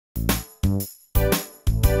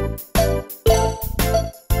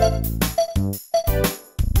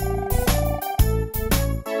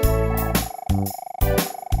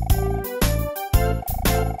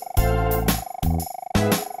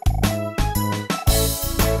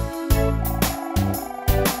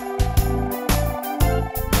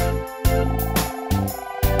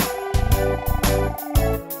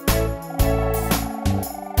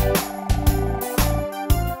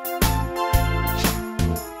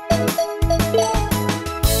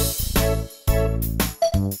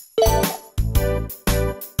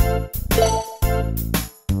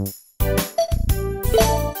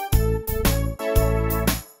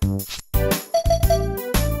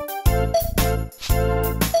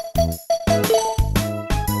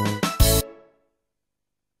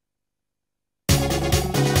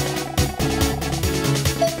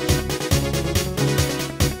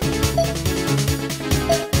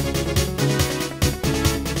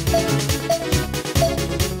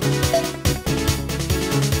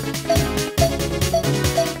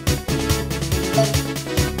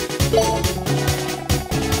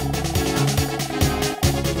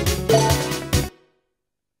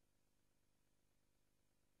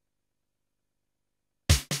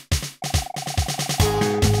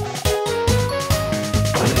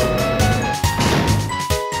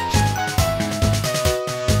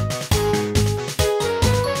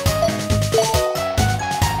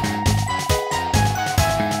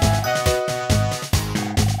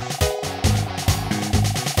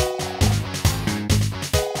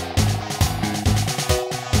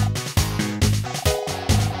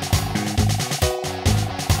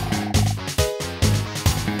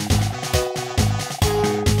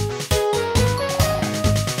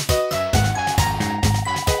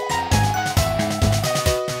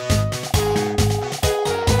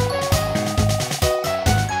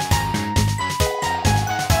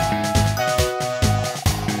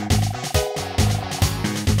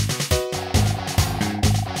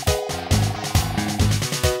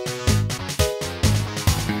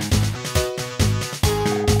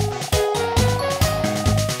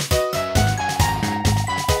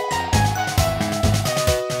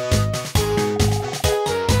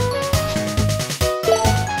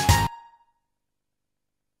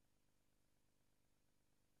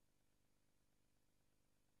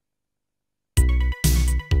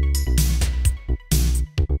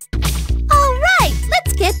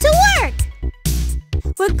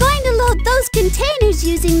those containers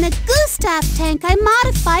using the Gustav tank I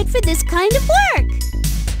modified for this kind of work.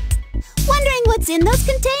 Wondering what's in those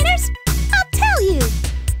containers? I'll tell you.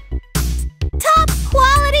 Top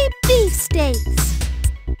quality beefsteaks.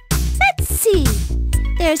 Let's see.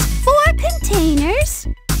 There's 4 containers.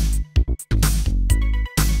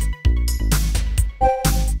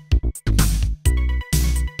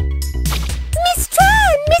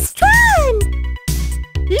 Miss Tron!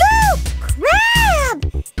 Look! Crab!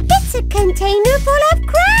 It's a container full of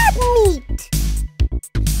crab meat!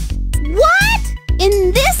 What?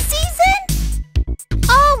 In this season?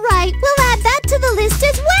 Alright, we'll add that to the list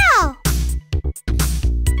as well!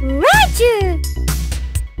 Roger!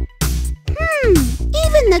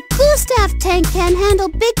 Even the Gustav tank can't handle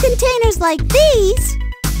big containers like these!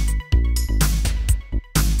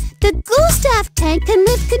 The Gustav tank can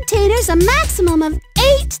lift containers a maximum of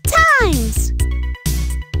 8 times!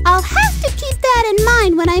 I'll have to keep that in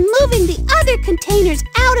mind when I'm moving the other containers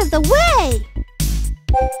out of the way!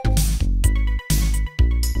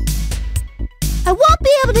 I won't be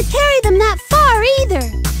able to carry them that far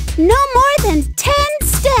either! No more than 10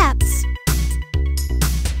 steps!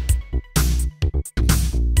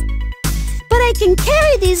 But I can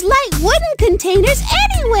carry these light wooden containers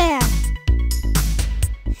anywhere!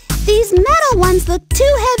 These metal ones look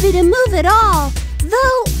too heavy to move at all,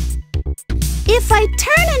 though if I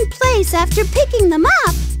turn in place after picking them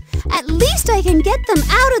up, at least I can get them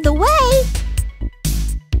out of the way.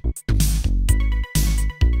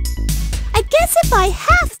 I guess if I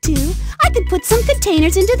have to, I could put some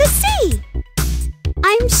containers into the sea.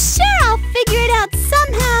 I'm sure I'll figure it out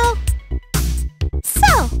somehow.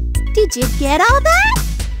 So, did you get all that?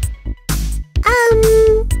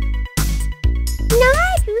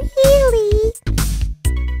 Not really.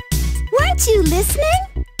 Weren't you listening?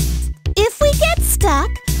 If we get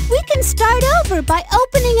stuck, we can start over by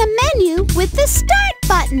opening a menu with the Start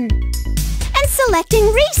button and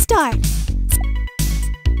selecting Restart.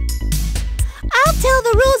 I'll tell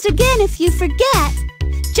the rules again if you forget.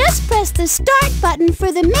 Just press the Start button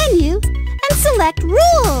for the menu and select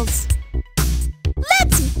Rules.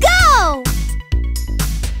 Let's go!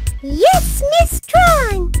 Yes, Miss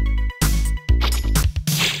Tron!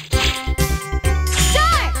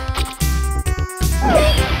 Start!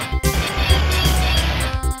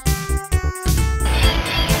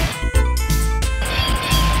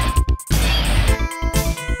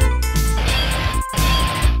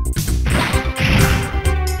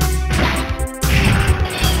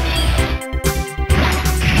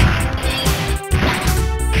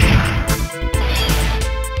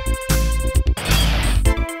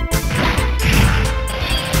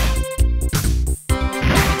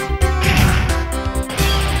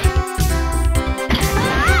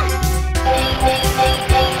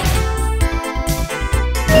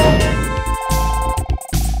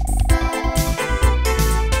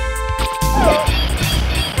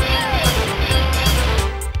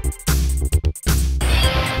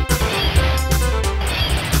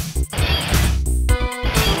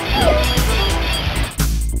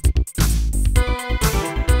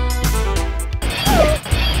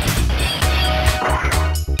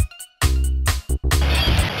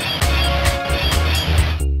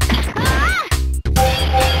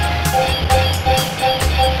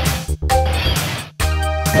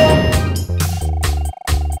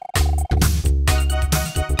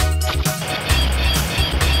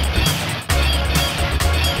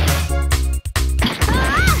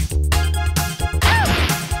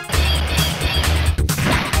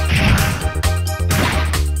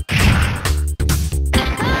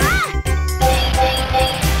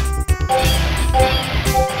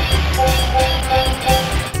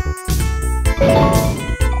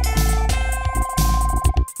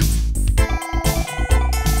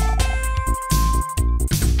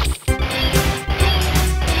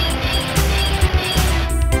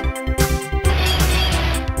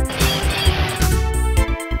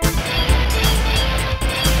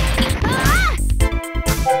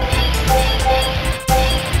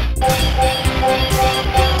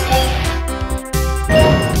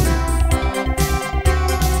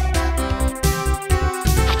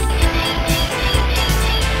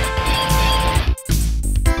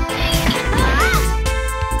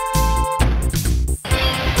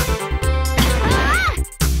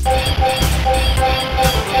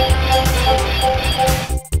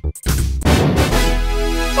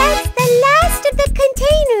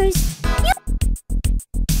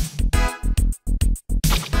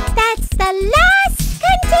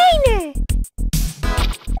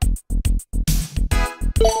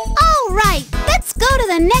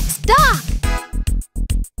 the next dock.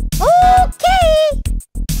 Okay.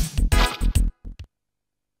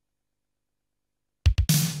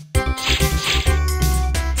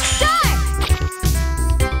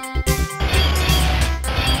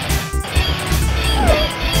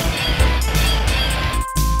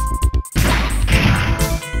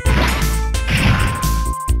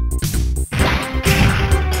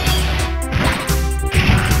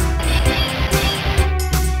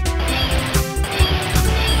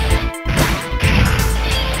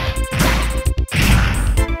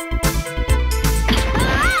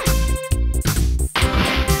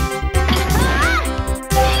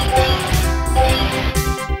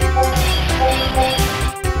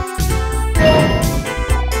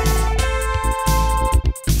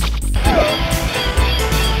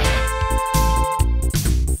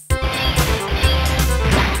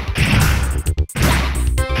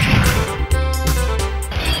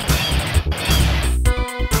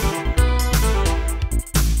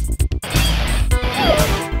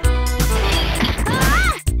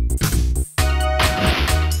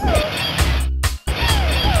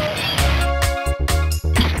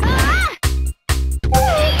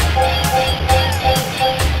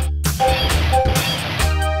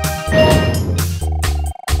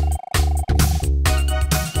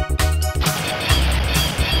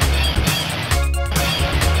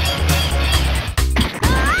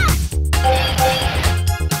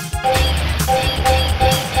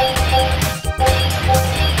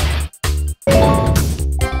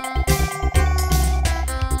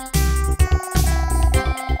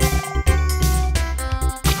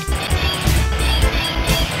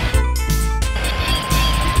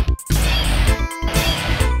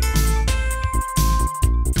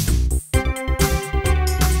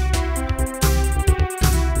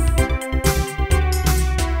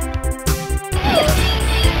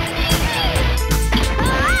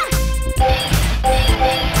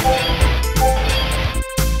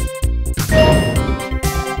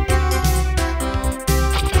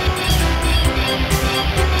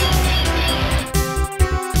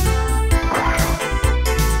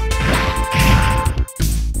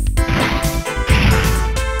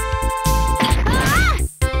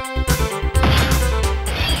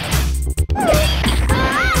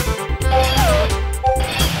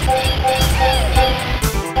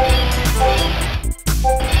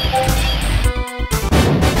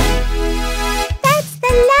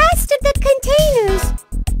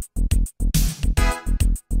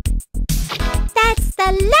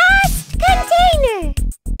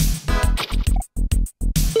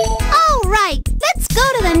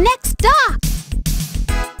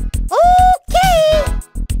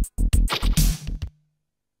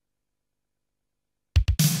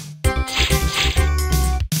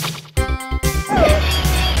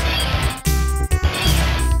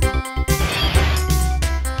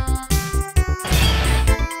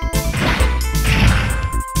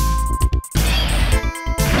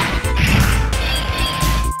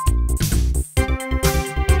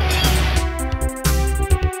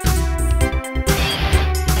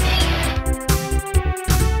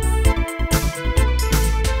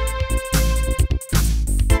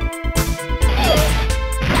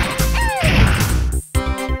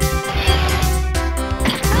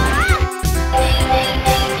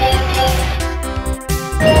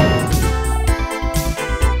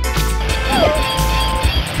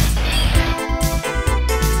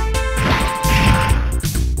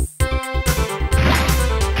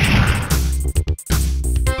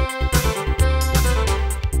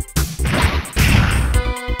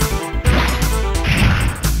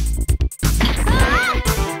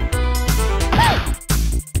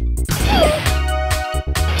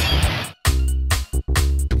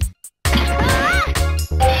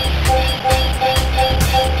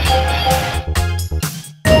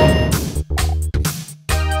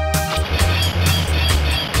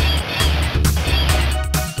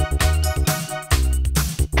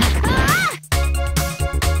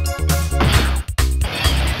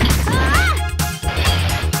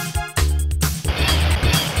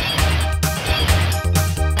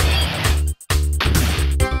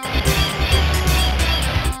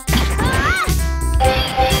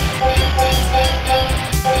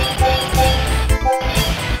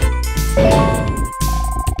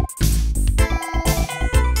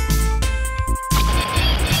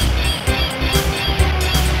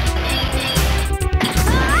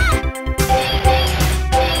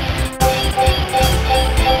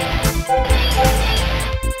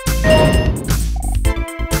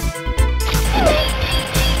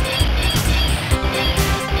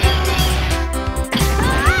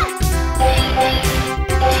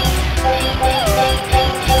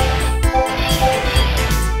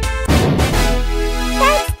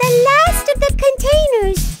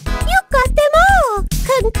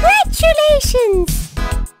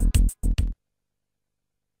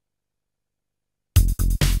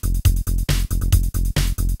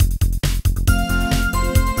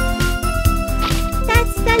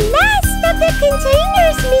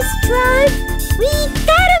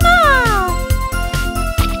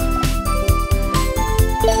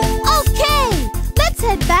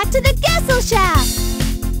 Shaft!